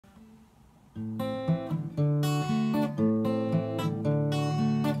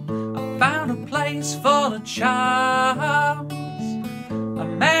I found a place full of charms, a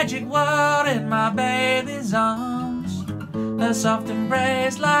magic world in my baby's arms, a soft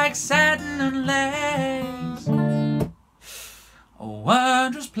embrace like satin and lace. A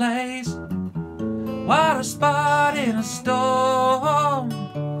wondrous place, what a spot in a storm,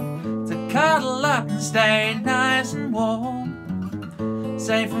 to cuddle up and stay nice and warm,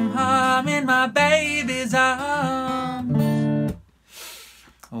 safe from harm in my baby's arms.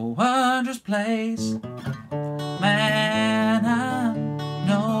 A wondrous place, man, I'm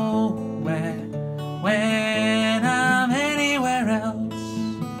nowhere when I'm anywhere else,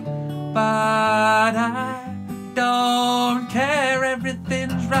 but I don't care,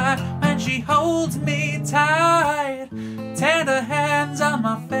 everything's right when she holds me tight, tender hands on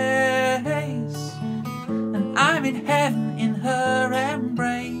my face, and I'm in heaven in her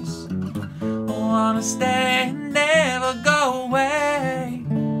embrace. I wanna stay and never go away.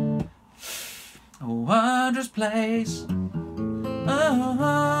 A wondrous place. Oh, oh,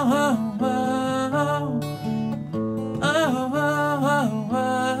 oh, oh, oh, oh, oh,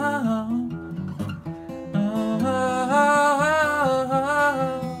 oh.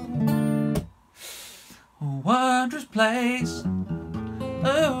 A wondrous place. Oh,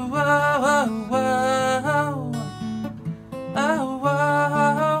 oh, oh, oh, oh,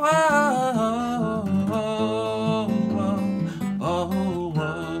 oh,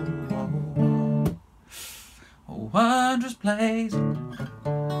 a wondrous place.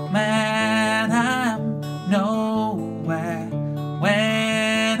 Man, I'm nowhere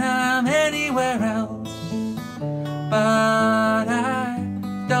when I'm anywhere else, but I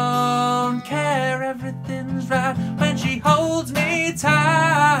don't care, everything's right when she holds me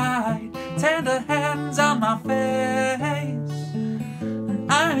tight, tender hands on my face,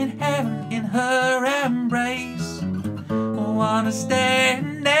 and I'm in heaven in her embrace. I wanna stay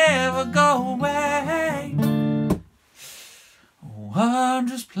and never go away. A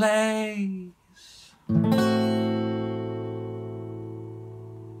wondrous place.